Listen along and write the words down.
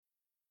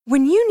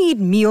When you need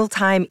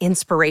mealtime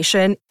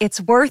inspiration,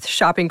 it's worth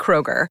shopping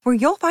Kroger, where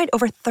you'll find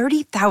over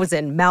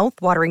 30,000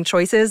 mouth-watering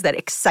choices that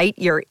excite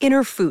your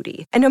inner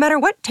foodie. And no matter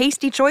what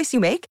tasty choice you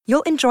make,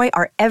 you'll enjoy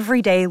our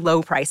everyday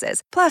low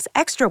prices, plus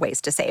extra ways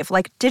to save,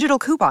 like digital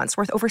coupons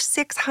worth over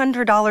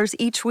 $600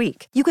 each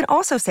week. You can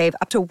also save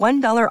up to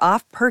 $1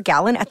 off per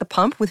gallon at the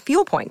pump with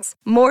fuel points.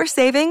 More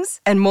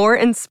savings and more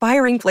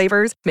inspiring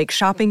flavors make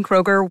shopping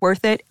Kroger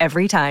worth it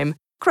every time.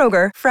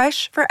 Kroger,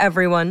 fresh for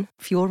everyone.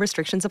 Fuel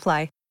restrictions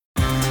apply.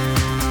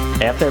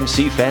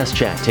 FMC Fast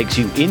Chat takes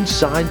you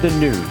inside the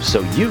news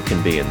so you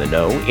can be in the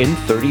know in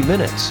 30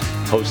 minutes.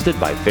 Hosted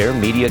by Fair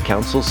Media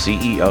Council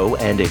CEO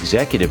and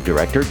Executive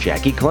Director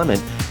Jackie Clement,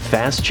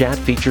 Fast Chat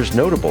features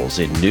notables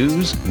in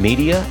news,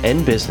 media,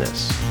 and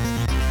business.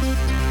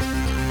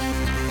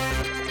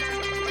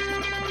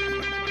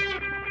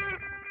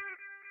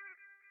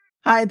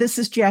 Hi, this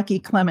is Jackie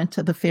Clement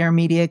of the Fair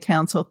Media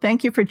Council.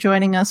 Thank you for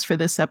joining us for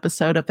this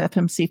episode of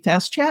FMC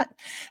Fast Chat.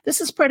 This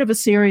is part of a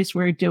series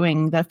we're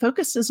doing that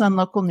focuses on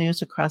local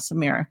news across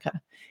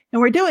America.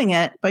 And we're doing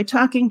it by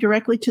talking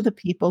directly to the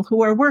people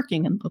who are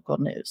working in local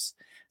news.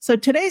 So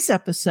today's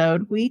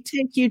episode, we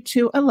take you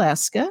to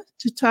Alaska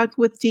to talk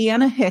with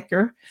Deanna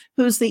Hicker,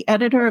 who's the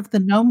editor of the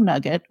Nome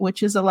Nugget,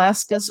 which is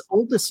Alaska's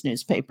oldest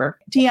newspaper.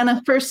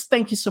 Deanna, first,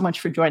 thank you so much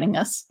for joining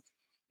us.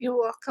 You're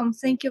welcome.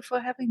 Thank you for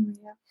having me.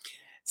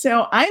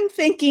 So I'm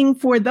thinking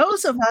for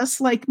those of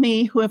us like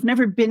me who have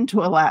never been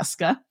to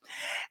Alaska,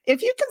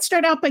 if you can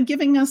start out by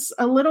giving us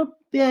a little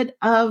bit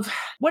of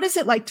what is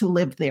it like to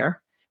live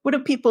there? What do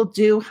people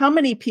do? How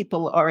many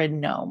people are in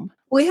Nome?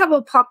 We have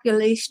a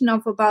population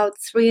of about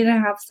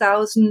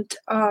 3,500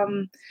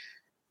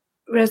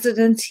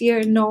 residents here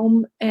in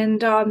Nome.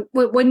 And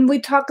when we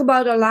talk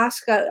about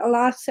Alaska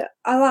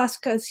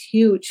is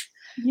huge.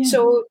 Yeah.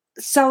 So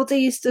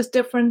Southeast is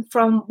different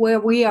from where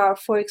we are.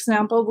 For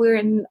example, we're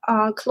in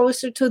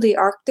closer to the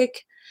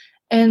Arctic,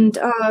 and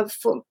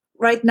for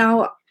right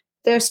now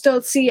there's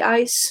still sea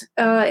ice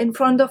in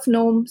front of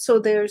Nome. So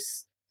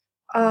there's,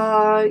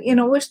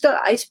 we're still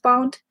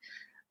icebound.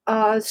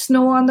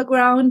 Snow on the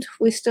ground.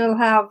 We still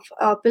have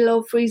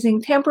below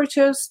freezing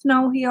temperatures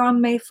now here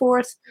on May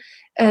 4th,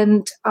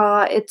 and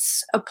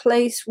it's a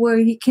place where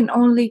you can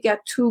only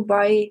get to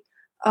by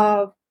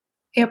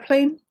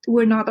airplane.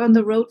 We're not on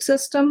the road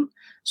system.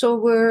 So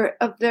we're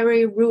a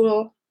very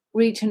rural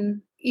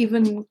region,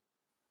 even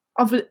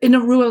in a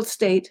rural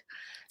state.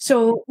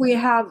 So we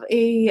have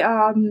a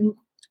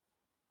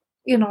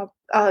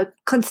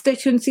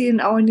constituency in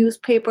our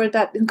newspaper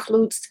that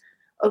includes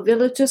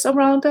villages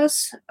around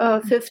us,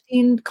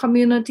 15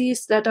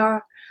 communities that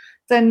are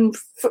then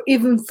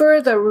even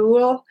further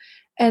rural,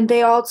 and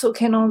they also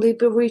can only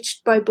be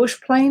reached by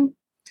bush plane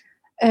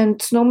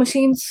and snow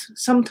machines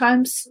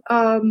sometimes.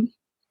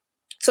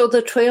 So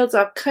the trails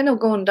are kind of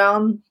going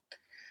down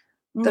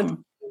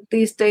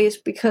these days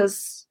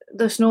because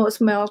the snow is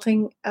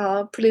melting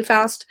pretty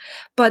fast.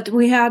 But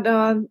we had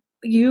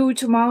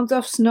huge amounts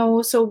of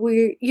snow, so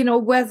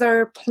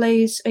weather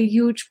plays a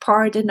huge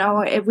part in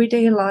our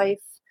everyday life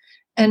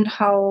and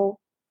how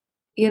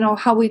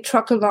we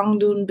truck along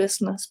doing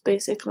business,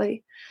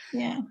 basically.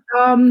 Yeah.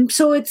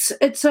 So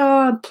it's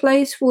a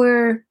place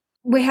where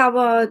we have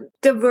a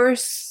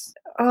diverse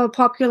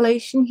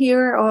population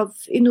here of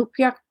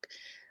Inupiaq,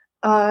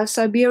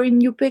 Siberian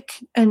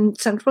Yupik, and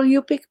Central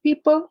Yupik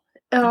people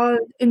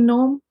in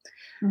Nome.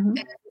 Mm-hmm.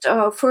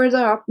 And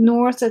further up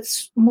north,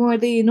 it's more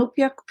the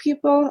Inupiaq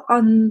people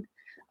on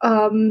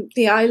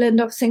the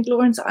island of St.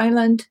 Lawrence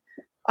Island.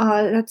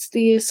 That's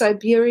the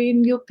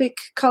Siberian Yupik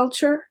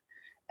culture.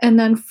 And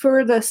then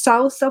further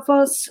south of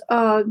us,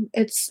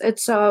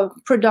 it's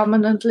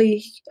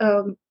predominantly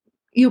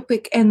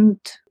Yupik and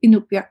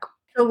Inupiaq.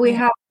 So we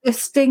have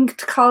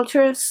distinct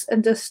cultures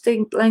and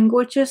distinct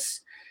languages.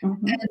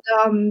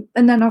 Mm-hmm.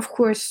 And then, of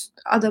course,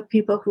 other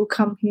people who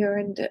come here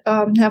and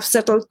have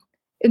settled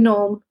in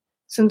Nome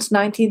since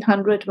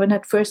 1900 when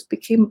it first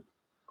became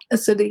a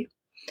city.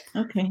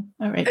 Okay,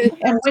 all right.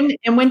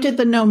 And when did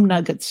the Nome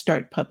Nugget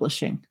start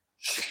publishing?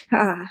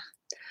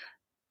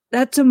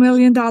 That's $1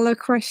 million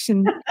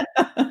question.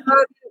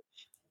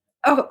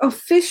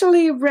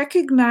 Officially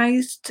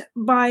recognized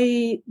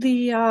by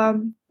the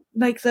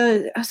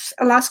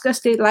Alaska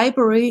State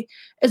Library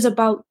is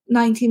about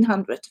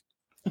 1900.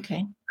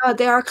 Okay.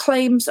 There are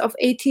claims of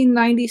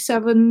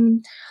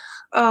 1897,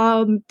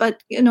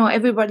 but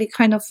everybody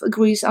kind of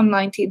agrees on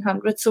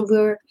 1900. So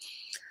we're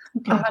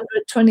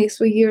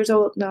 123 years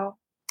old now.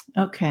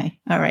 Okay,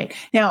 all right.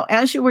 Now,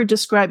 as you were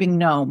describing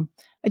Nome,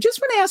 I just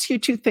want to ask you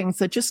two things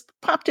that just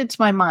popped into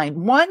my mind.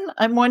 One,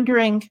 I'm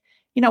wondering,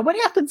 what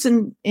happens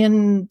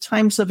in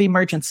times of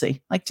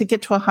emergency, like to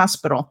get to a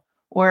hospital,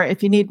 or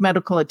if you need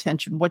medical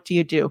attention, what do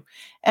you do?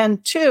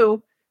 And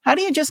two, how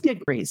do you just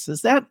get grease?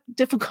 Is that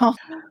difficult?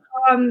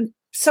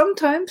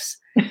 Sometimes.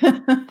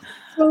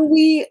 So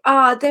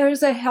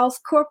there's a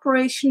health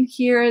corporation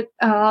here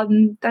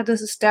that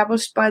is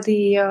established by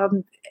the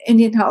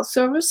Indian Health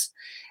Service,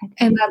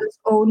 and that is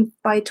owned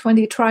by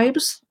 20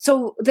 tribes.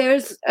 So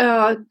there's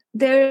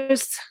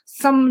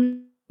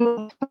some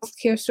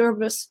healthcare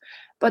service,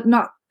 but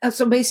not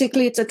So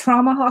basically, it's a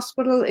trauma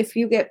hospital. If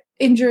you get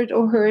injured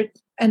or hurt,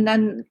 and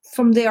then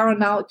from there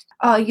on out,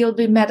 you'll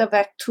be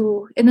medevac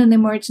in an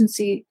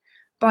emergency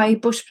by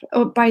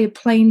a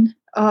plane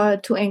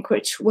to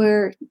Anchorage,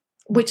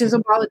 which is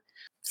about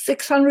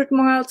 600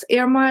 miles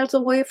air miles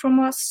away from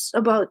us,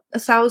 about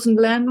 1,000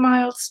 land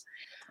miles.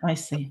 I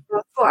see.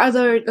 For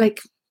other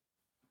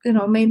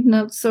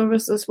maintenance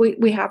services,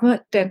 we have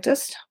a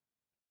dentist.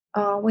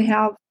 We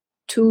have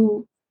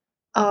 2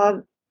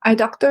 eye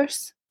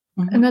doctors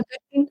in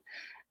addition.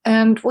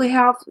 And we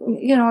have,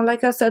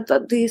 like I said,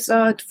 that these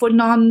for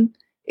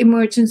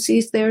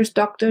non-emergencies, there's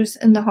doctors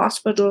in the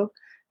hospital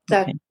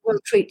that will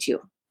treat you.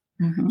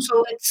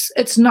 So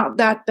it's not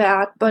that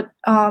bad, but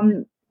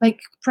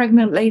like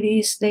pregnant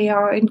ladies, they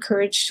are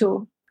encouraged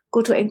to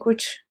go to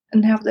Anchorage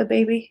and have their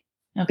baby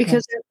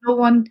because there's no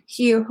one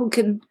here who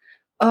can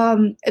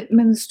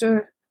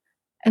administer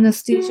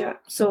anesthesia.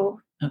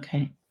 So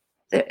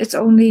it's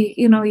only,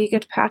 you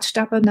get patched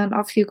up and then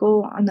off you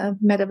go on a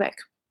medevac.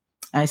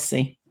 I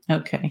see.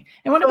 Okay.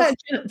 And what about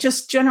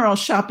just general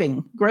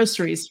shopping,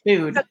 groceries,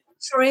 food?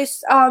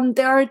 Groceries.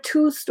 There are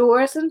 2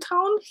 stores in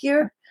town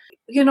here.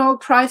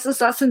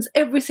 Prices are, since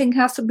everything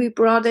has to be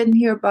brought in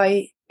here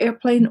by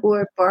airplane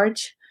or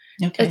barge.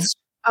 It's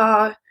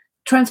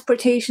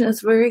transportation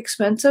is very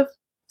expensive,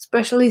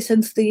 especially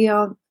since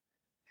the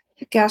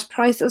gas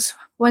prices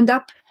went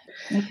up.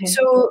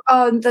 So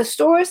the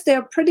stores,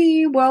 they're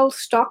pretty well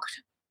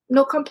stocked,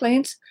 no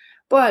complaints.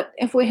 But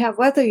if we have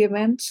weather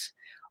events,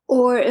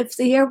 or if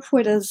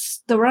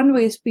the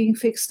runway is being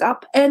fixed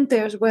up and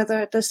there's weather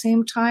at the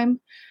same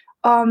time,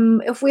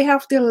 if we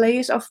have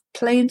delays of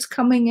planes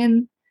coming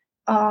in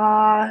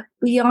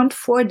beyond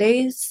 4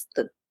 days,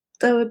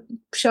 the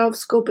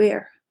shelves go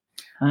bare.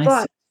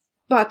 But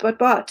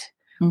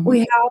we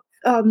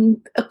have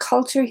a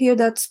culture here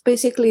that's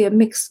basically a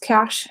mixed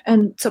cash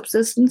and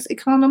subsistence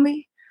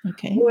economy,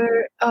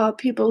 where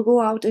people go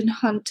out and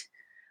hunt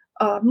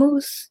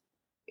moose.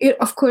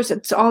 Of course,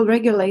 it's all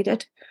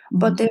regulated,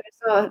 but there's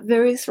a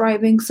very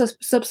thriving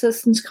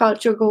subsistence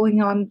culture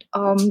going on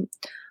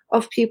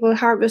of people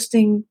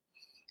harvesting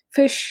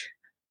fish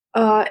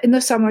in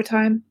the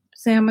summertime,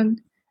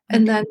 salmon,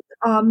 and then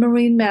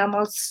marine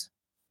mammals.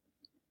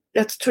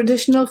 That's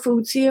traditional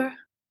foods here,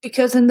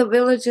 because in the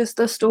villages,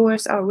 the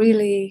stores are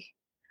really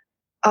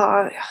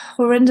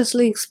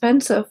horrendously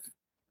expensive,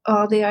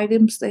 the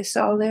items they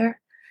sell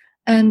there,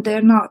 and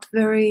they're not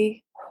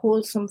very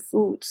wholesome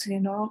foods,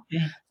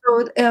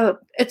 So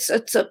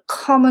it's a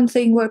common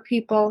thing where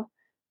people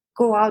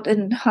go out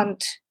and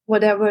hunt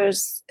whatever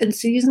is in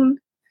season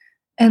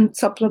and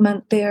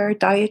supplement their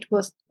diet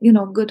with,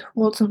 good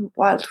wholesome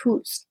wild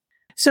foods.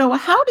 So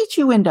how did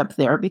you end up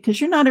there?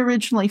 Because you're not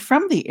originally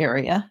from the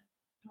area.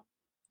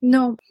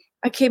 No,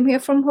 I came here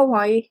from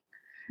Hawaii,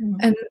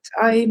 and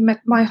I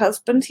met my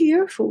husband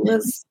here, who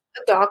was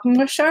a dog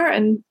musher,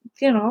 and,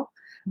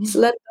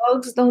 sled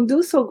dogs don't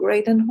do so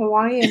great in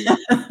Hawaii.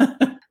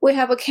 And we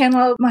have a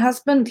kennel. My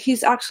husband,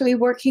 he's actually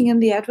working in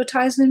the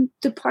advertising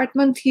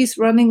department. He's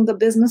running the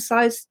business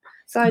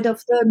side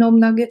of the Nome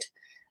Nugget,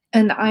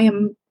 and I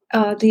am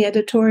the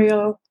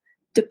editorial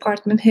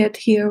department head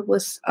here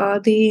with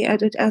as the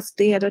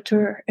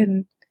editor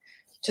and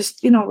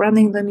just,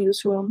 running the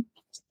newsroom.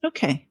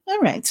 Okay. All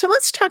right. So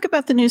let's talk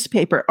about the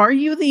newspaper. Are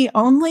you the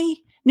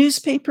only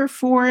newspaper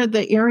for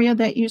the area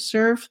that you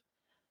serve?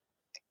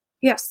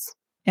 Yes.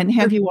 And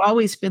have you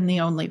always been the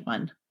only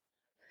one?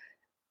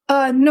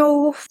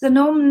 No, the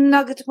Nome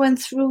Nugget went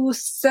through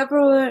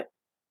several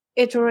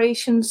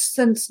iterations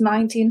since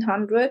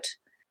 1900,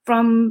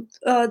 from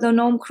the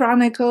Nome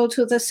Chronicle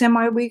to the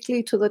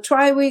semi-weekly to the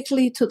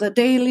tri-weekly to the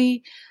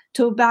daily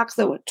to back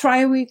the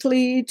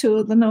tri-weekly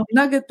to the Nome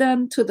Nugget,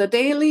 then to the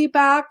daily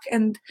back.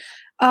 And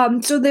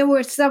so there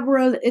were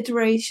several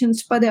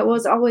iterations, but there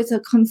was always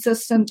a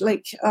consistent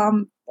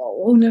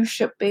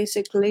ownership,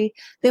 basically.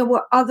 There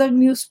were other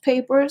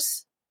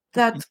newspapers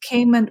that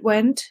came and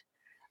went,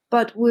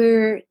 but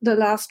we're the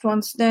last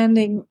one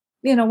standing,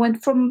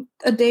 went from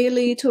a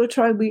daily to a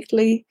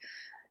tri-weekly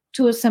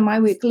to a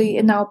semi-weekly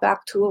and now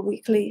back to a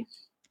weekly.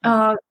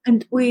 And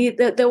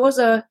there was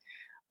a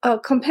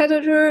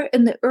competitor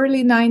in the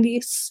early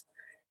 90s,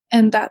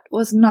 and that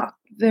was not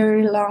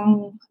very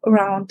long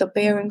around, the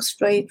Bering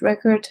Strait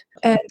Record.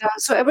 And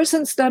so ever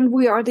since then,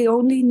 we are the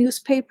only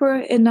newspaper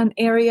in an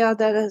area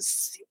that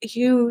is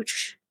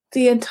huge.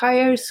 The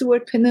entire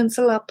Seward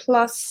Peninsula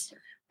plus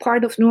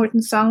part of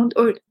Norton Sound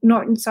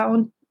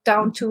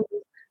down to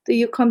the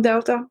Yukon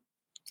Delta.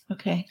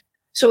 Okay.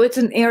 So it's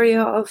an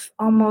area of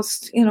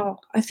almost,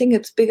 I think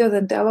it's bigger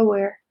than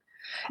Delaware.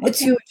 Okay. It's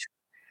huge.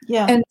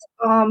 Yeah. And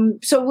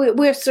so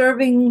we're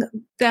serving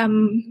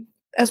them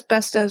as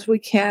best as we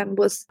can.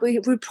 We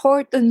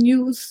report the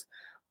news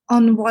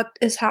on what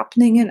is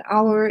happening in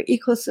our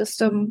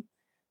ecosystem,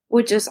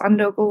 which is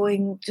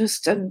undergoing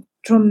just a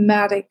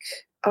dramatic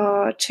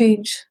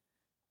change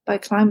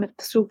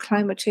through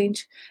climate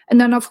change. And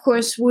then, of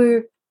course,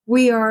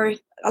 we are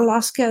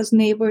Alaska's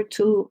neighbor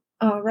to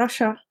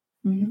Russia,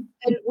 and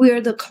we're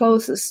the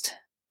closest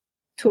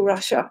to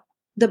Russia,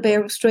 the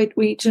Bering Strait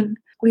region.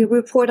 We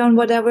report on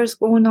whatever's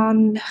going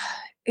on,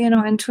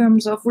 in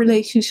terms of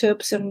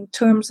relationships, in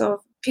terms of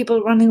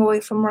people running away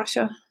from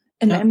Russia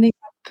and ending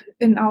up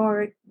in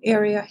our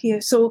area here.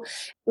 So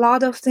a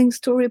lot of things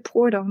to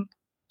report on.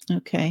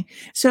 Okay.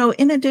 So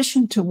in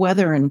addition to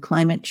weather and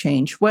climate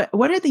change, what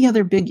are the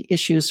other big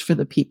issues for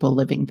the people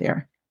living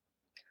there?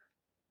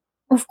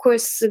 Of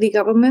course, city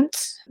government.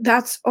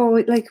 That's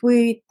all. Like,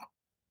 we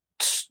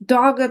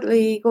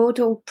doggedly go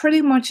to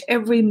pretty much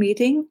every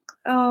meeting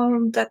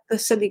that the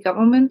city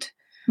government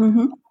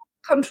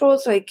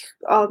controls, like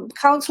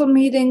council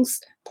meetings,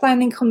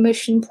 planning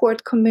commission,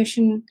 port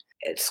commission,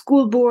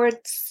 school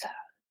boards,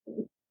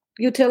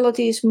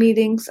 utilities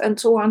meetings, and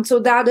so on. So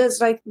that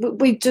is like,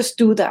 we just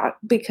do that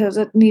because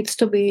it needs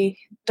to be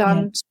done.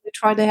 Yeah. So we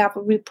try to have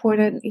a report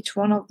in each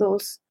one of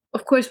those.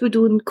 Of course, we're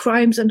doing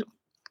crimes in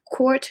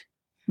court,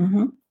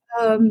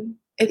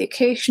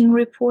 education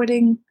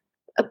reporting.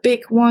 A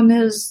big one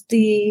is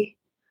the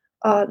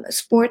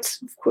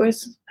sports, of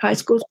course, high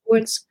school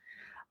sports.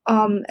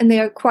 And they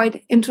are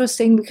quite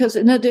interesting because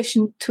in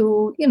addition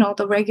to,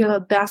 the regular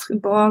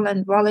basketball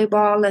and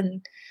volleyball,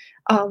 and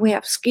we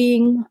have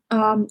skiing,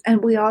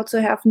 and we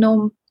also have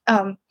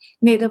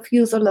Native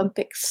Youth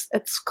Olympics.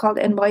 It's called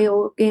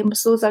NYO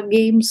Games. Those are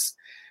games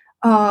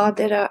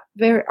that are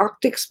very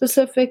Arctic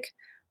specific,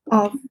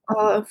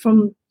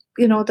 from,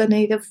 the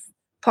native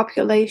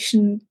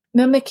population,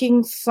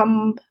 mimicking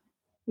some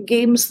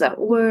games that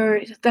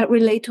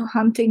relate to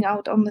hunting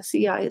out on the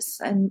sea ice.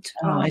 And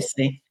I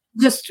see.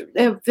 Just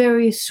they're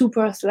very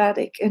super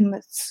athletic, and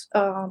it's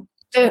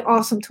they're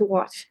awesome to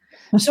watch.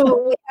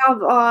 So we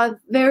have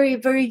very,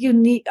 very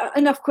unique,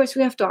 and of course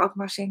we have dog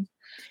mushing.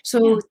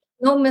 So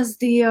Nome is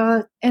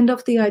the end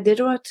of the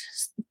Iditarod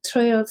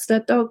Trail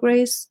sled dog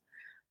race.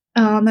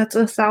 That's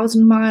a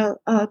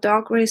 1,000-mile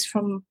dog race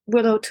from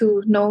Willow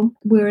to Nome.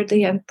 We're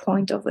the end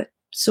point of it.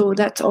 So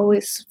that's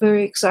always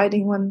very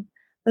exciting when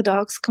the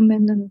dogs come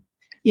in.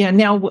 And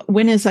now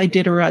when is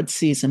Iditarod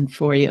season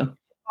for you?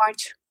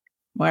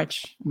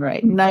 March,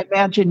 right. And I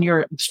imagine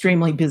you're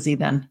extremely busy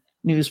then,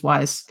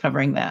 news-wise,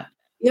 covering that.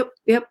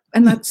 Yep.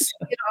 And that's,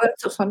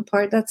 that's the fun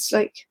part. That's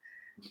like,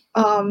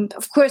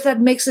 of course,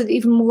 that makes it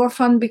even more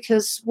fun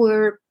because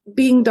we're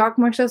being dog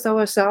mushers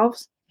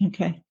ourselves.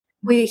 Okay.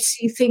 We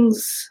see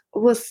things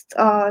with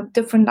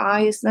different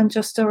eyes than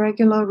just a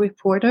regular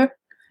reporter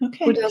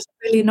who doesn't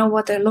really know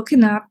what they're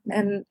looking at.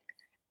 And,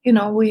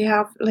 we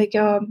have like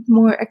a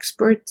more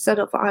expert set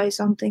of eyes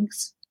on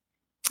things.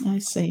 I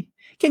see.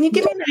 Can you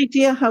give me an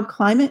idea how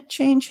climate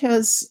change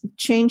has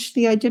changed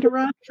the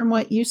Iditarod from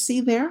what you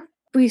see there?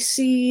 We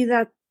see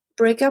that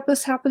breakup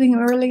is happening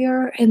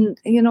earlier, and,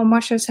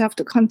 mushers have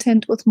to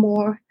contend with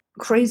more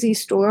crazy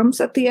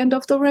storms at the end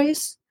of the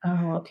race.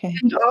 Oh, okay.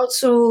 And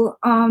also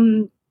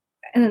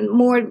and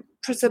more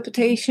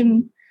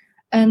precipitation,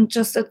 and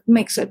just it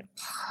makes it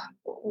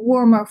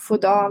warmer for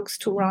dogs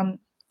to run.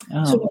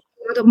 Oh. So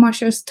a lot of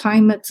mushers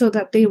time it so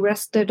that they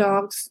rest their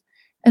dogs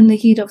in the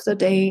heat of the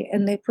day,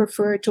 and they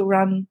prefer to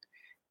run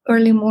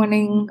early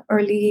morning,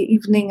 early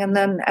evening, and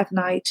then at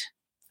night.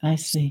 I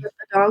see. So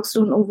the dogs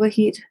don't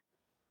overheat.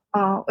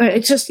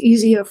 It's just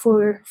easier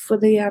for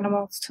the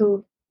animals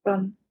to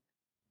run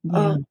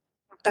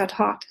that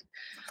hot.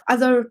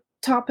 Other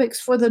topics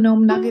for the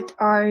Nome Nugget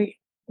are,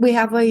 we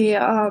have a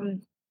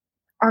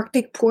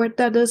Arctic port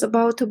that is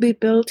about to be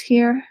built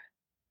here.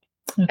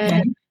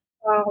 Okay. And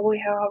we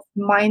have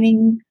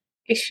mining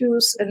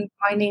issues and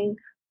mining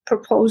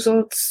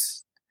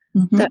proposals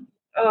that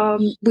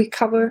we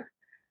cover.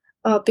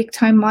 Big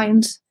time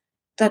mines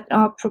that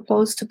are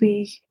proposed to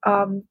be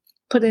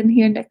put in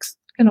here next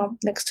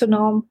to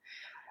Nome.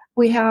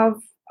 We have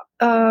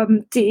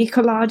the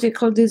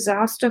ecological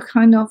disaster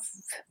kind of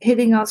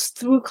hitting us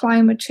through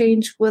climate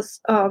change with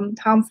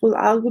harmful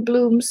algal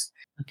blooms,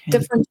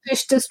 different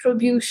fish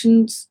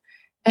distributions,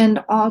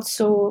 and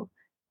also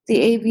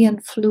the avian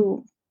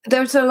flu.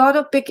 There's a lot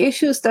of big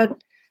issues that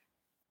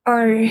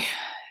are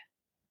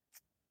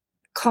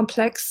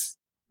complex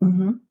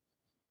and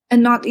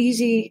not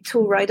easy to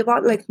write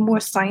about, like more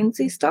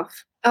sciencey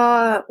stuff,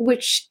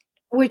 which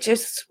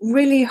is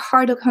really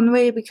hard to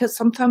convey because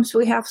sometimes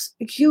we have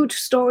huge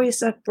stories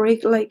that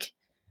break, like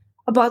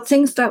about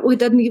things that we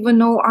didn't even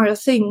know are a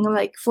thing.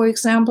 Like, for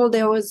example,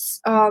 there was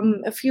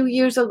a few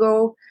years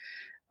ago,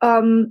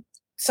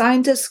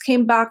 scientists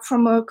came back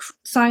from a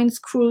science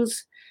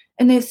cruise,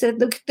 and they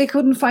said they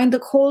couldn't find the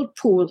cold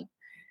pool.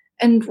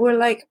 And we're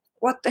like,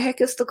 what the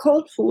heck is the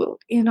cold pool?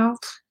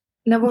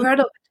 Never heard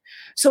of it.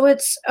 So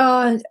it's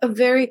a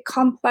very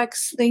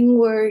complex thing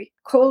where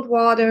cold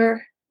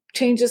water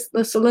changes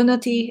the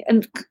salinity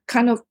and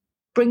kind of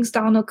brings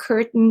down a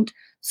curtain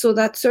so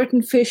that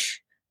certain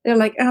fish, they're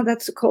like,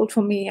 that's too cold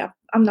for me.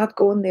 I'm not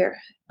going there.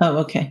 Oh,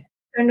 okay.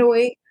 Turn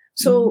away.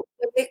 So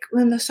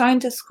when the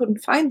scientists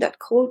couldn't find that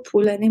cold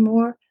pool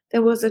anymore,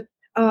 there was a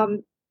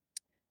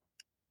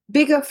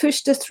bigger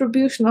fish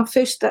distribution of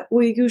fish that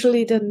we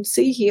usually didn't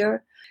see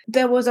here.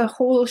 There was a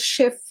whole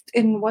shift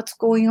in what's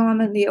going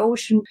on in the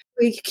ocean.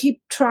 We keep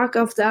track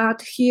of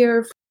that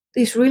here.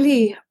 These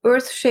really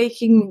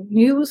earth-shaking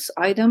news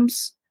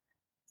items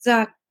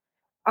that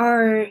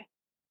are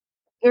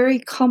very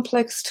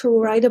complex to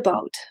write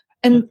about,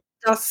 and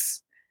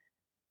thus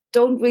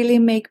don't really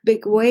make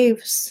big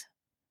waves.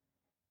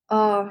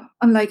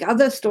 Unlike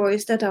other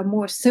stories that are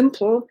more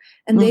simple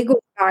and they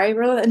go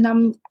viral, and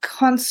I'm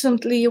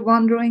constantly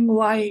wondering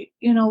why,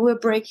 we're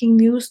breaking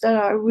news that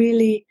are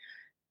really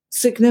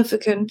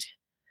significant,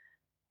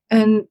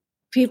 and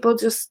people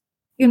just,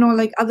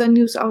 like other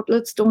news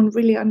outlets don't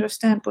really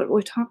understand what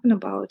we're talking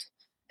about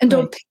and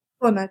don't pick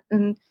up on it.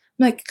 And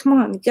I'm like, come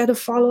on, you got to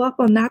follow up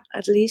on that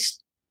at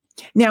least.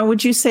 Now,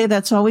 would you say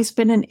that's always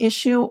been an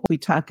issue? We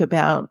talk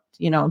about,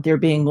 there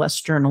being less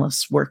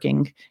journalists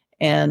working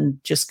and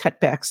just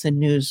cutbacks in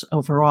news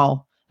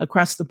overall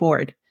across the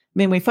board. I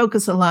mean, we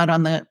focus a lot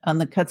on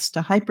the cuts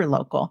to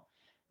hyperlocal,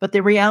 but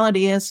the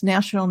reality is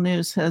national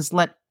news has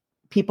let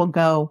people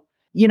go.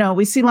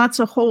 We see lots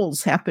of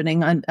holes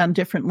happening on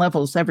different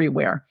levels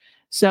everywhere.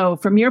 So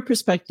from your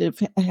perspective,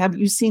 have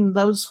you seen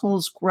those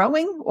holes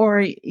growing,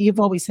 or you've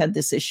always had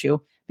this issue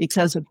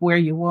because of where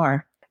you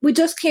are? We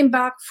just came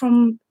back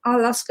from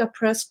Alaska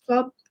Press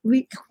Club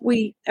week.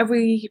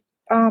 Every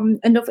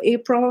end of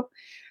April,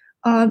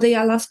 the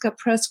Alaska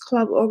Press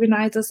Club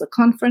organizes a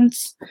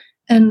conference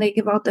and they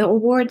give out their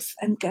awards.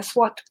 And guess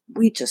what?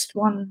 We just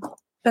won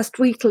Best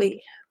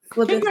Weekly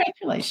for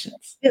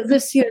Congratulations.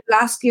 This year,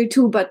 last year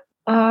too. But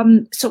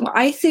so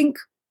I think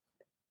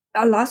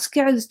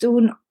Alaska is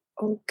doing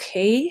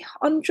okay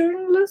on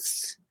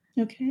journalists.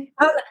 Okay.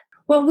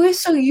 Well, we're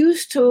so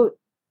used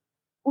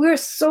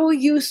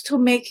to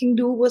making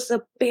do with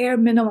the bare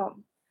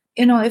minimum.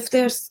 If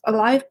there's a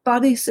live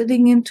body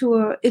sitting in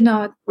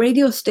a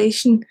radio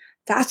station,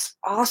 that's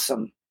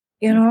awesome.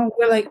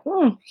 We're like,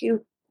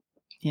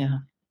 yeah,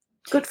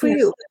 good for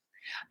you.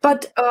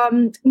 But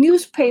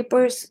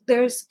newspapers,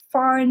 there's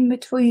far in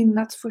between,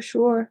 that's for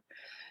sure.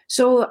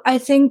 So I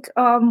think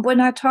when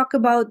I talk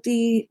about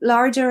the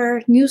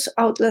larger news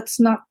outlets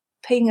not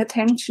paying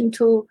attention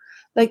to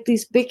like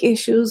these big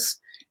issues,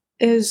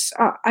 is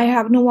I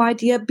have no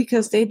idea,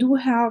 because they do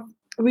have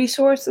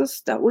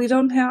resources that we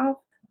don't have.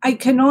 I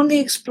can only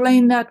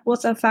explain that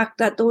with the fact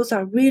that those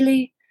are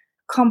really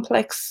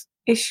complex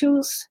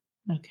issues.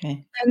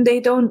 Okay. And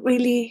they don't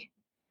really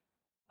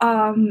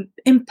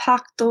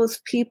impact those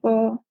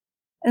people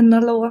in the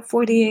lower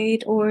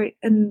 48 or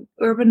in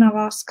urban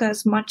Alaska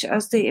as much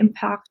as they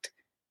impact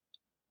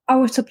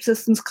our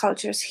subsistence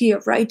cultures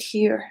here, right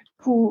here,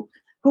 who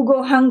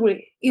go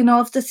hungry.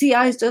 If the sea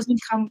ice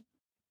doesn't come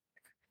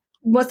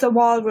with a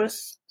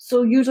walrus.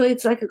 So usually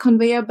it's like a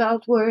conveyor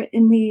belt where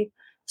in the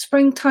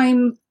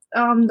springtime,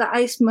 the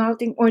ice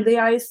melting or the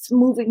ice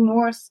moving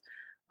north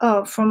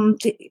from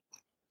the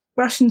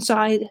Russian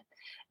side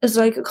is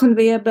like a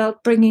conveyor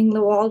belt bringing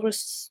the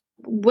walrus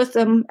with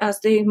them as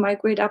they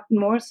migrate up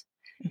north.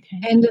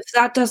 Okay. And if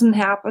that doesn't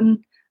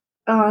happen,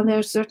 there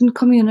are certain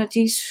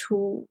communities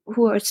who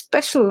are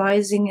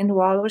specializing in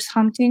walrus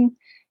hunting,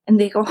 and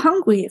they go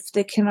hungry if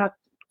they cannot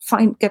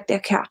get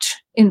their catch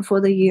in for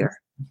the year.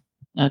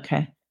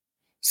 Okay.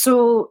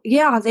 So,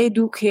 yeah, they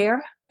do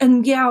care.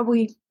 And,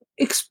 we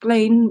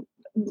explain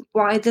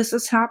why this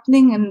is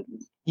happening and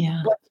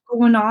what's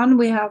going on.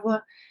 We have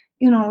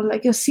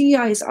like a sea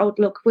ice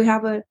outlook. We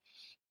have a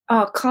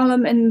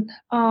column in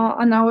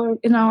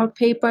our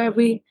paper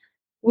every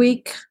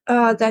week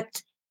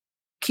that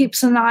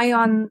keeps an eye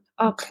on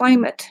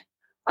climate,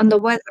 on the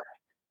weather,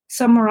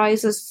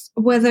 summarizes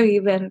weather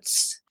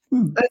events.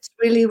 That's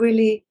really,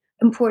 really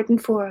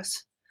important for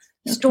us.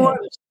 Okay.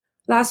 Storms.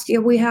 Last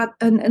year we had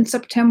in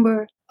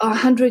September a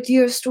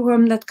 100-year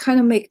storm that kind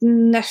of made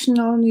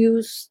national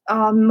news.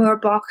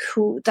 Murbach,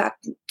 that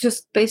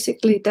just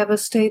basically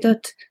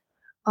devastated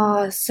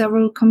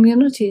several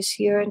communities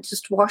here and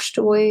just washed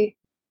away.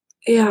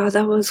 Yeah,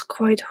 that was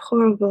quite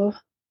horrible.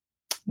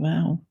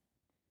 Wow.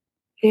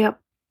 Yep.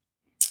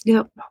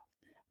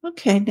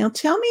 Okay, now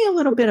tell me a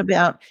little bit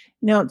about,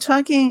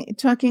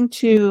 talking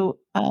to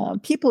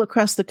people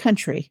across the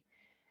country.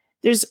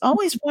 There's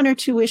always one or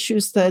two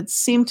issues that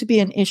seem to be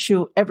an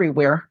issue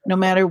everywhere, no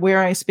matter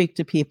where I speak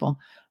to people.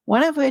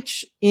 One of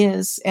which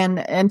is,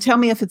 and tell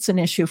me if it's an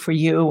issue for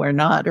you or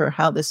not, or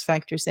how this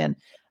factors in,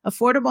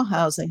 affordable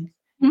housing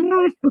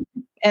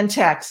and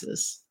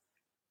taxes.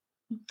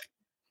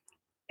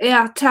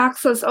 Yeah,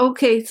 taxes.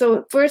 Okay,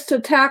 so first to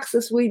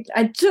taxes.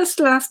 I just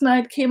last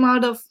night came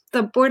out of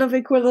the Board of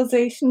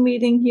Equalization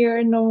meeting here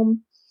in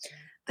Nome.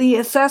 The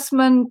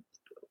assessment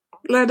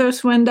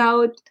letters went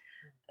out.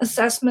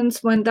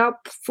 Assessments went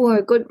up for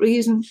a good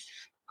reason.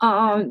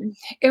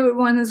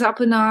 Everyone is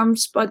up in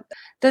arms, but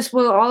this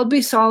will all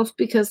be solved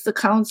because the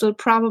council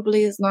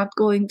probably is not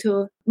going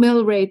to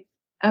mill rate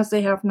as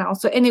they have now.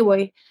 So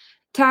anyway,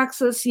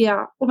 taxes,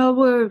 yeah.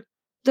 Well,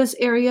 this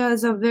area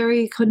is a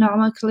very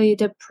economically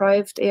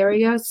deprived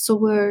area, so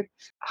we're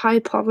high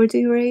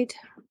poverty rate.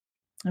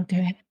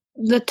 Okay.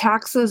 The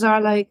taxes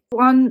are like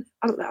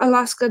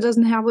Alaska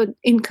doesn't have an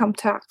income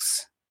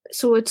tax,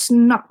 so it's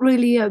not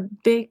really a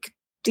big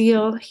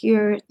deal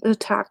here. The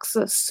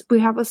taxes, we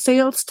have a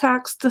sales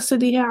tax the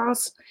city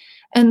has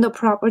and the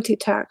property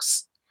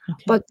tax.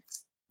 Okay. But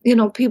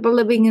people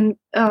living in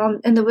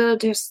the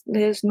villages,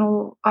 there's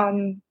no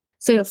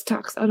sales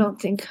tax, I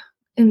don't think,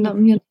 in the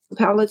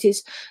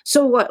municipalities.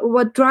 So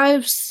what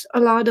drives a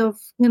lot of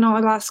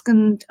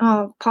Alaskan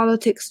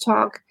politics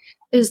talk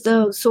is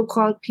the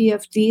so-called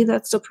PFD,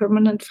 that's the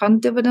permanent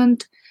fund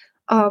dividend,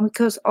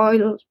 because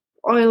oil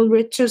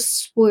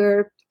riches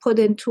were put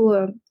into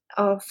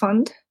a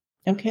fund,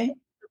 Okay.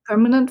 a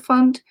permanent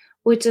fund,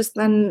 which is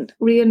then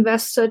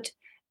reinvested,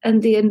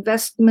 and the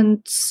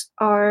investments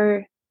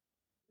are.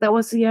 That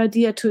was the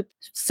idea, to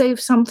save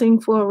something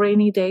for a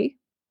rainy day.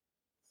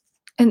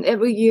 And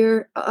every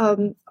year,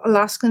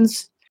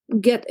 Alaskans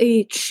get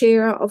a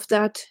share of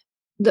that,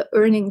 the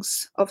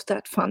earnings of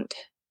that fund.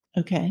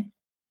 Okay.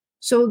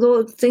 So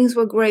those things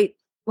were great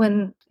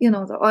when,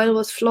 the oil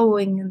was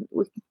flowing, and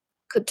we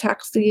could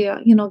tax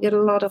get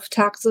a lot of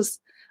taxes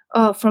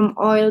from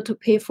oil to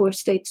pay for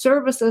state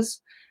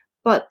services.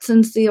 But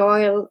since the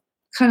oil,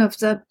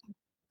 the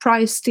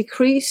price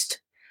decreased,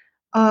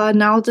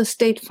 now the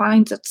state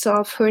finds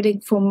itself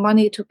hurting for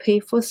money to pay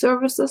for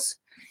services.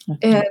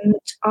 Okay.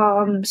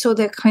 And so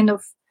they're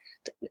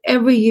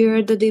every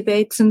year the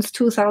debate since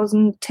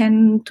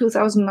 2010,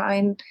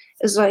 2009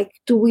 is like,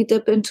 do we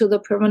dip into the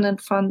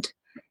permanent fund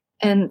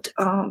and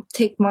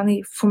take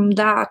money from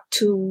that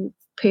to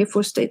pay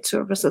for state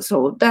services?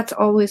 So that's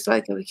always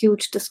like a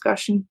huge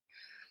discussion,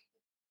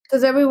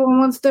 because everyone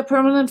wants the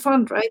permanent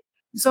fund, right?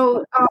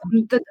 So,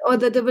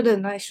 the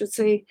dividend, I should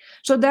say.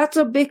 So that's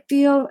a big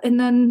deal. And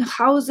then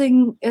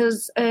housing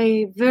is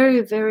a very,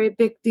 very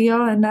big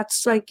deal. And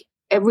that's like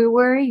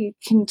everywhere. You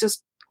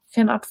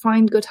cannot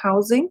find good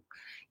housing.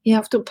 You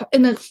have to,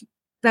 and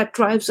that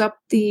drives up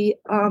the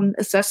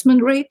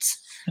assessment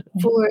rates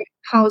for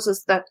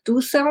houses that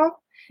do sell.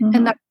 Mm-hmm.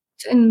 And that,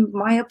 in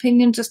my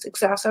opinion, just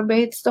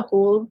exacerbates the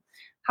whole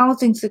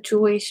housing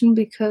situation,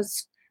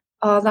 because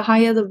the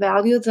higher the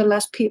value, the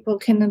less people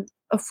can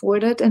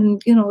afford it.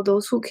 And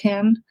those who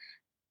can,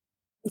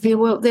 there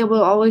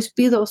will always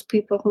be those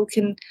people who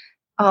can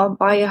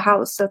buy a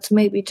house that's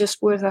maybe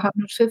just worth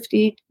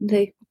 150.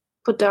 They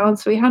put down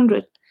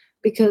 300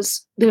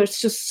 because there's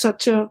just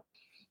such a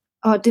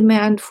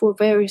demand for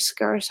very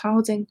scarce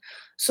housing.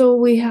 So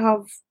we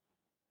have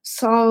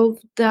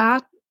solved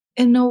that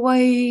in a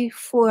way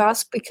for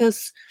us,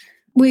 because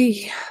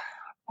we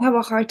have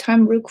a hard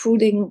time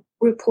recruiting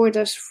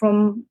reporters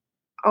from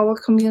our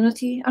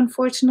community,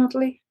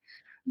 unfortunately.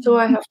 So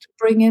I have to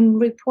bring in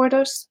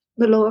reporters,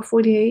 the lower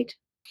 48.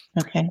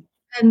 Okay.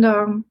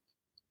 And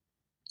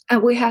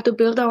we had to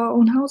build our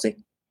own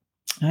housing.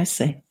 I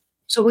see.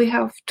 So we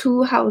have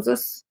 2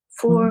 houses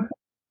for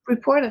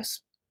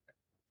reporters,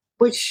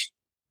 which,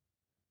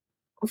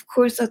 of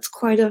course, that's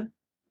quite an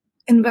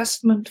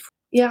investment.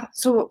 Yeah.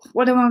 So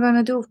what am I going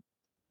to do?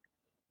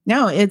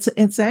 No,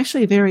 it's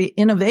actually very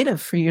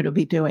innovative for you to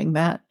be doing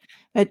that.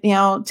 But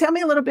now, tell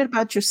me a little bit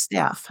about your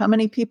staff. How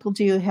many people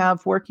do you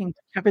have working to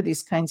cover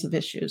these kinds of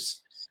issues?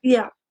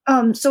 Yeah.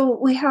 So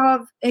we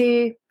have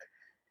a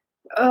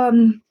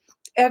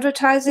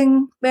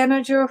advertising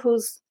manager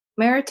who's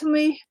married to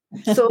me,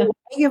 so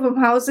I give him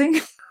housing.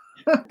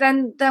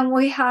 Then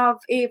we have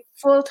a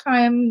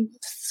full-time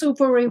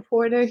super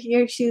reporter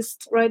here. She's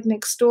right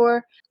next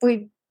door.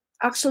 We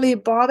actually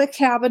bought a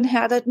cabin,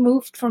 had it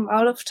moved from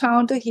out of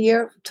town to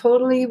here,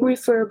 totally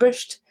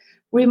refurbished,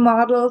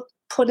 remodeled,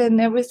 put in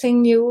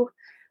everything new.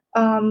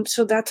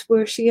 So that's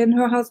where she and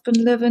her husband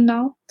live in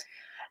now.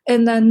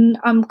 And then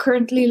I'm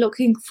currently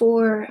looking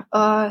for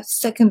a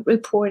second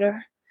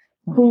reporter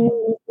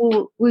who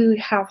we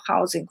have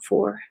housing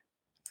for.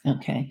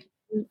 Okay.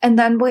 And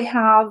then we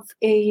have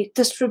a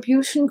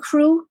distribution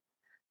crew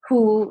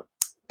who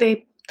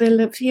they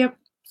live here.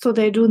 So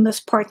they're doing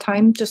this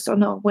part-time, just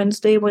on a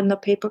Wednesday when the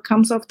paper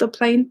comes off the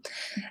plane.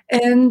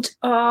 And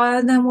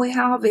then we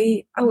have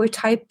our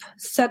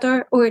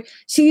typesetter, or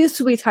she used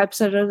to be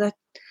typesetter, that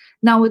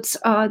now it's,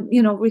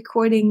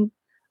 recording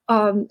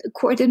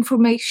court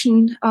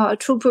information,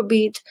 trooper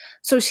beat.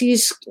 So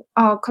she's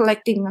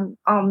collecting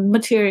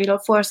material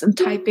for us and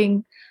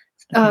typing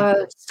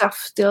stuff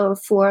still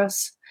for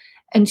us.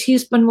 And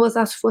she's been with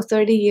us for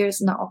 30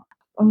 years now.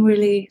 I'm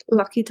really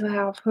lucky to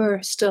have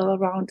her still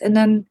around. And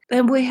then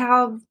we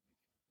have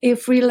a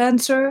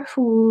freelancer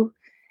who,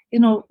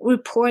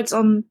 reports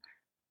on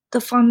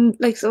the fun,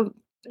 like the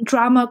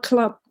drama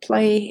club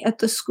play at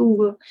the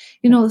school,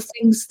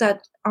 things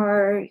that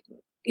are,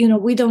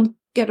 we don't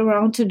get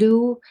around to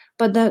do,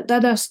 but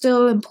that are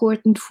still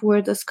important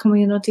for this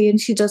community. And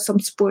she does some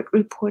sport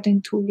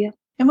reporting too, yeah.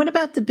 And what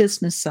about the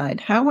business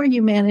side? How are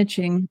you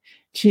managing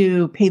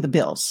to pay the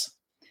bills?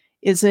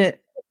 Is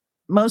it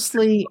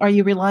mostly, are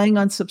you relying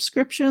on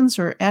subscriptions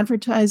or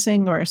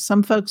advertising, or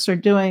some folks are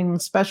doing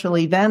special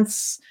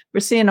events?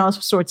 We're seeing all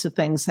sorts of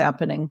things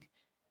happening.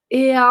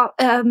 Yeah,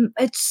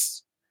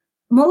 it's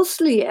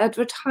mostly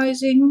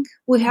advertising.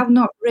 We have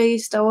not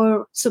raised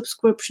our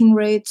subscription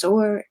rates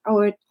or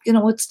our,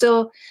 it's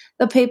still,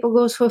 the paper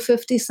goes for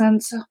 50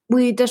 cents.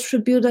 We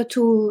distribute it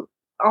to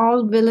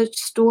all village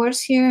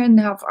stores here and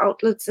have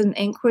outlets in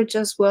Anchorage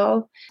as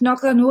well.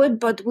 Knock on wood,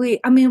 but we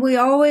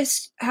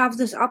always have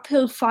this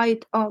uphill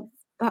fight of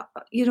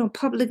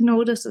public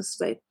notices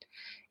that,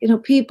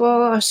 people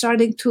are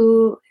starting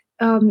to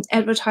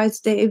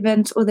advertise their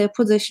events or their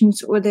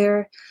positions or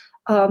their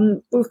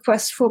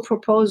requests for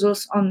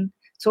proposals on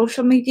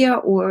social media,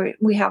 or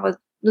we have a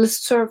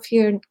listserv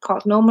here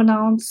called Nome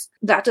Announce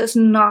that is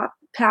not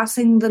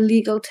passing the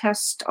legal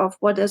test of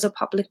what is a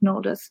public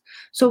notice.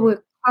 So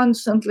we're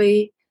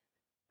constantly,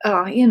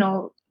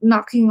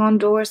 knocking on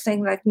doors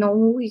saying like,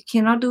 no, you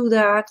cannot do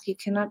that. You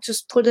cannot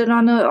just put it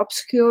on an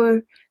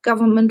obscure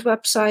government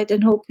website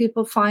and hope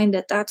people find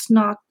it. That's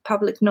not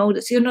public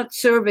notice. You're not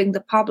serving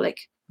the public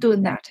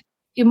doing that.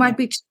 You might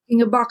be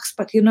checking a box,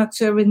 but you're not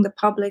serving the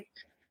public.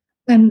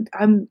 And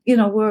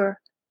we're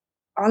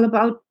all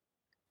about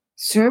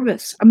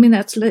service. I mean,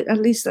 at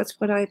least that's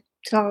what I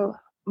tell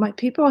my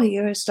people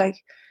here. It's like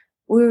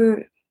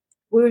we're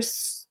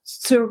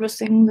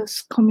servicing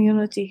this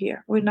community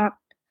here. We're not.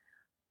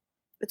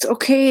 It's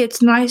okay.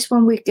 It's nice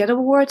when we get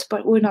awards,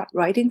 but we're not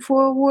writing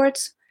for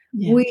awards.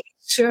 Yeah. We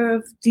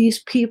serve these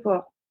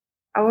people,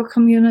 our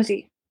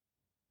community.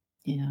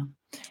 Yeah,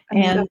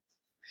 and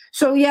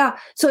so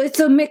it's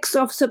a mix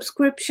of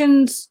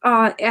subscriptions,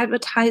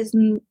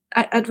 advertising,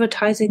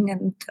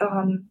 and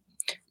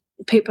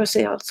paper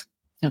sales.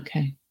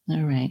 Okay.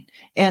 All right.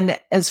 And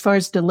as far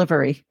as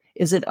delivery,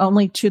 is it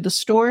only to the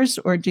stores,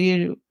 or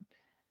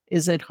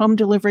is it home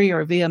delivery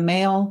or via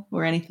mail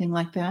or anything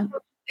like that?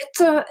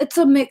 It's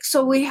a mix.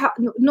 So we have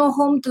no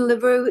home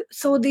delivery.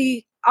 So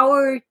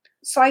our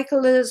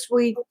cycle is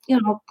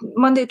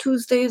Monday,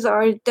 Tuesdays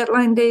are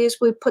deadline days.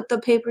 We put the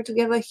paper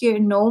together here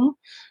in Nome.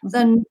 Mm-hmm.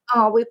 Then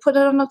we put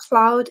it on the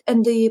cloud,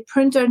 and the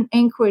printer in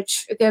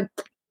Anchorage, again,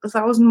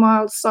 1,000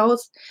 miles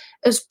south,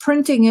 is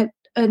printing it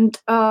and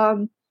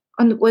on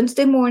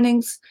Wednesday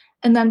mornings,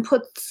 and then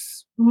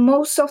puts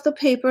most of the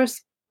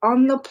papers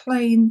on the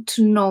plane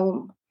to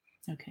Nome.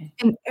 Okay.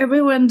 And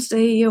every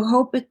Wednesday, you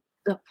hope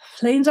the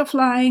planes are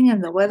flying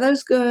and the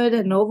weather's good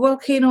and no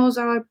volcanoes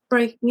are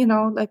breaking,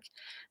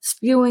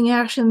 spewing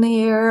ash in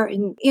the air.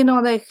 And,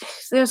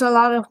 there's a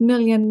lot of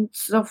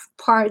millions of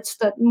parts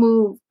that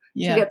move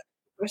to get the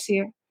papers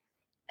here.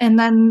 And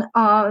then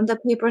the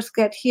papers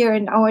get here,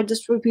 and our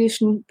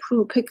distribution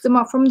crew pick them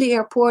up from the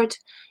airport,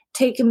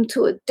 take them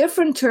to a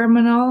different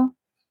terminal,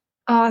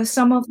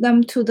 some of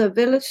them to the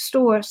village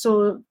store.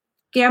 So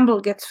Gamble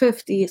gets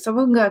 50,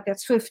 Savunga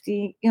gets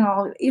 50,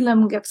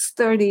 Elam gets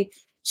 30.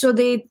 So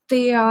they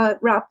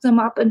wrap them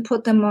up and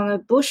put them on a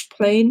bush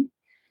plane,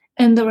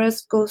 and the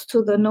rest goes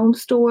to the Nome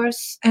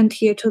stores and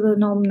here to the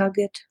Nome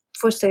Nugget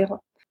for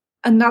sale.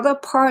 Another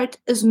part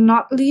is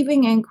not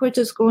leaving Anchorage,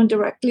 is going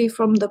directly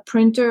from the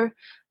printer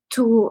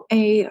to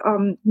a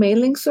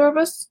mailing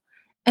service,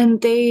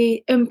 and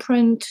they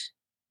imprint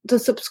the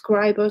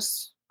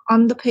subscribers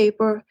on the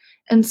paper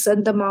and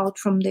send them out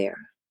from there.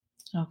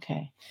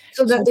 Okay.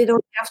 So that they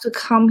don't have to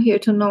come here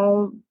to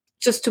Nome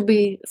just to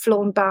be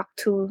flown back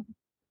to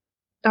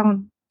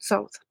down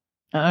south.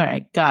 All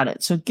right, got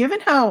it. So given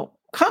how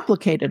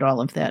complicated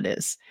all of that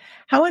is,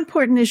 how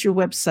important is your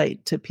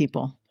website to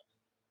people?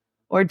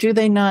 Or do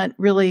they not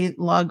really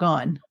log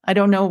on? I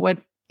don't know what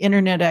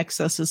internet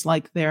access is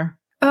like there.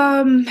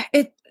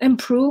 It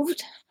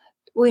improved.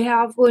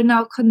 We're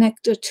now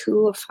connected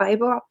to a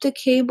fiber optic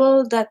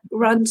cable that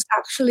runs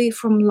actually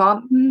from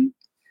London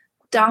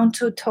down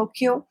to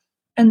Tokyo,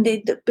 and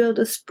they build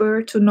a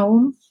spur to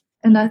Nome,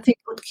 and I think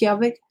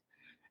Utqiagvik,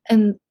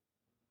 and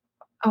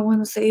I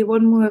want to say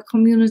one more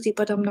community,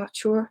 but I'm not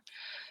sure.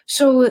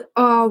 So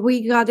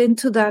we got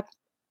into that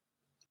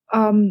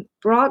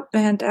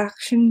broadband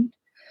action,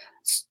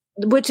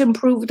 which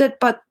improved it.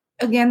 But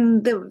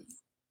again, the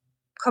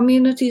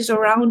communities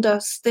around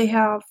us, they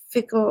have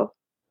fickle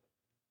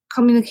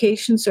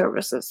communication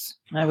services.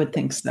 I would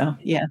think so,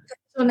 yeah.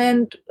 On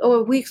end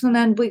or weeks on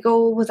end, we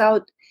go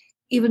without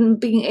even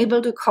being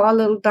able to call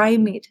Little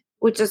Diomede,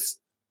 which is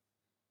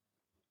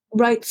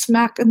right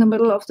smack in the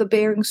middle of the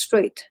Bering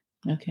Strait.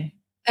 Okay.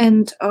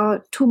 And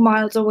 2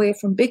 miles away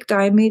from Big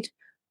Diomede,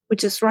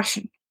 which is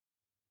Russian.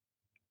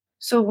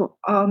 So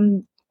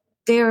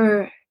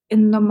they're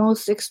in the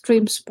most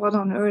extreme spot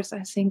on Earth,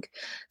 I think.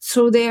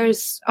 So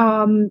there's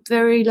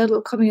very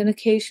little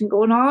communication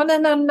going on.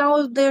 And then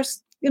now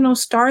there's,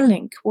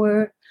 Starlink,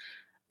 where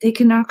they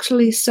can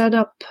actually set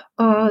up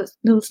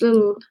those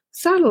little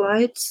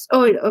satellites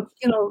or,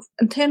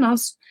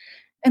 antennas.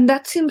 And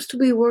that seems to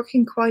be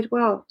working quite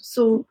well.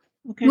 So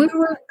okay.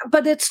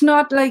 But it's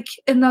not like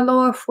in the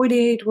lower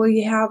 48 where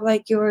you have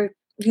like you're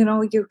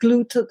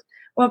glued to,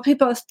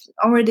 people are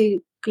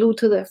already glued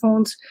to their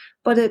phones,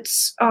 but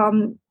it's,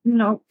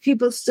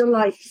 people still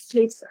like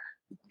paper.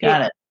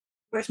 Got it.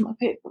 Where's my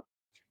paper?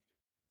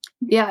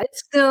 Yeah, it's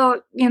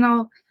still,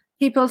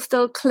 people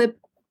still clip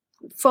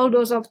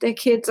photos of their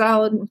kids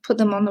out and put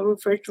them on the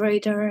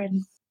refrigerator.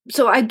 And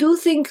so I do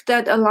think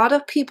that a lot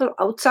of people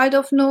outside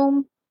of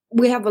Nome,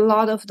 we have a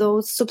lot of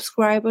those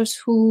subscribers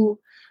who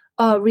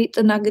read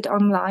the Nugget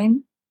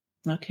online.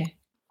 Okay.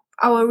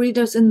 Our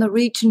readers in the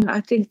region,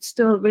 I think,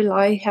 still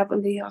rely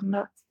heavily on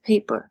the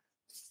paper.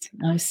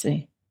 I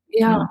see.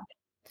 Yeah.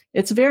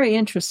 It's very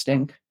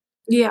interesting.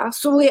 Yeah.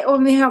 So we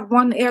only have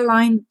one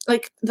airline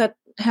like that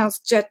has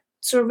jet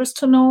service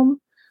to Nome.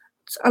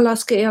 It's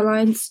Alaska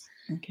Airlines.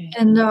 Okay.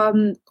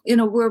 And,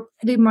 we're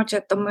pretty much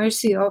at the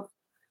mercy of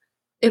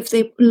if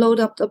they load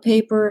up the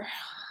paper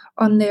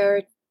on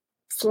their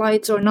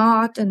flights or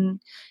not. And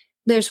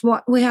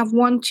we have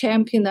one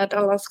champion at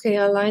Alaska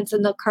Airlines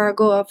in the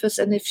cargo office.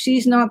 And if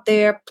she's not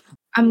there,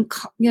 I'm,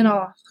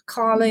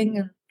 calling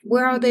and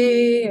where are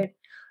they? And,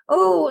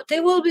 oh, they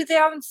will be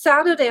there on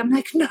Saturday. I'm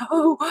like,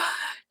 no,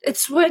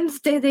 it's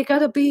Wednesday. They got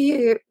to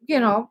be,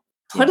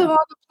 put them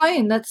on the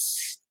plane.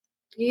 It's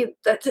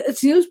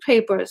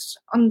newspapers.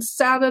 On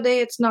Saturday,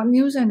 it's not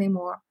news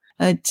anymore.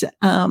 But,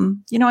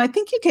 I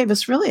think you gave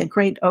us really a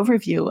great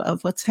overview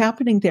of what's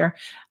happening there.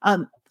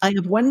 I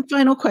have one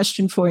final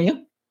question for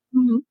you,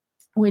 Mm-hmm.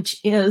 which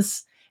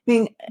is,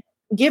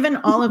 given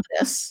all of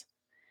this,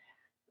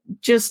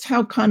 just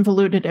how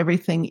convoluted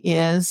everything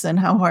is and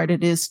how hard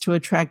it is to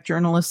attract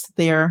journalists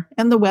there,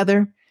 and the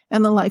weather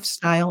and the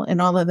lifestyle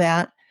and all of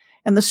that,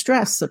 and the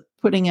stress of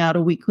putting out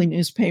a weekly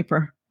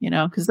newspaper,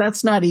 because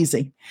that's not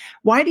easy.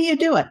 Why do you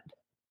do it?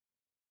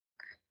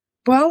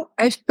 Well,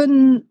 I've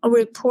been a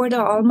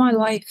reporter all my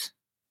life.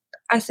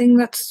 I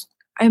think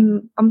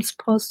I'm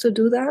supposed to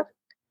do that.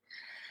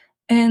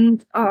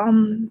 And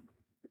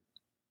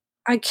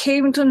I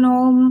came to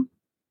Nome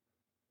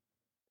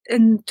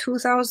in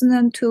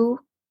 2002,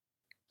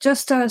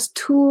 just as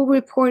two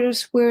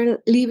reporters were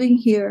leaving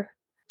here.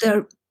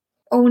 The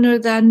owner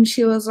then,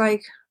 she was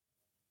like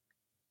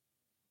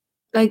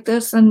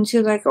this, and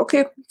she's like,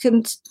 okay,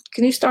 can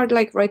you start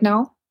like right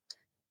now?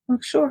 Oh,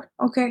 sure,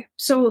 okay.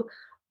 So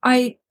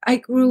I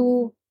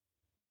grew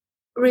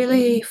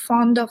really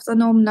fond of the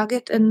Nome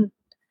Nugget and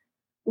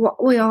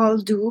what we all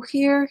do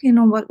here,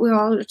 what we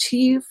all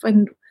achieve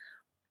and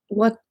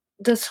what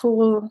this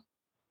whole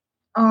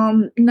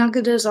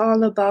Nugget is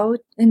all about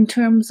in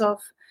terms of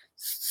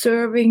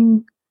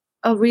serving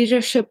a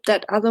readership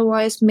that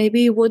otherwise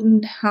maybe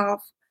wouldn't have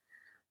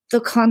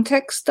the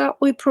context that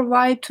we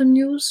provide to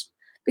news,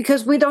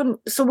 because we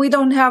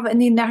don't have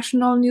any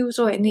national news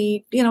or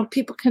any,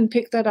 people can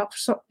pick that up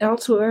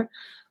elsewhere.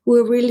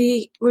 We're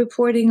really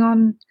reporting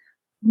on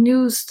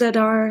news that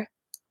are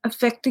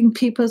affecting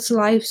people's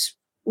lives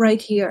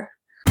right here.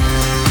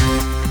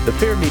 The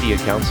Fair Media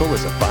Council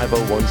is a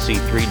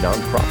 501c3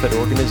 nonprofit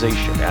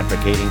organization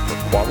advocating for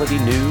quality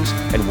news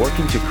and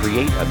working to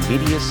create a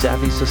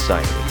media-savvy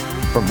society.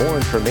 For more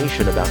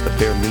information about the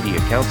Fair Media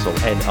Council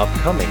and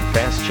upcoming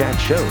Fast Chat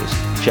shows,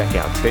 check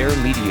out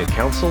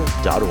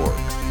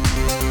fairmediacouncil.org.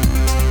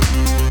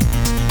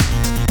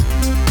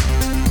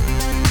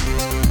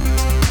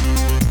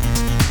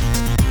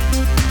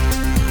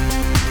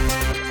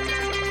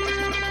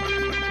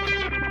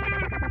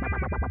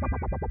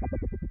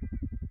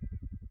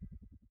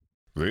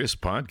 This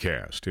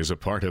podcast is a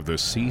part of the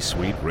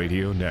C-Suite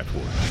Radio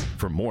Network.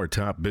 For more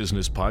top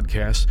business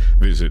podcasts,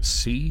 visit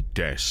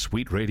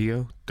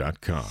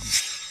c-suiteradio.com.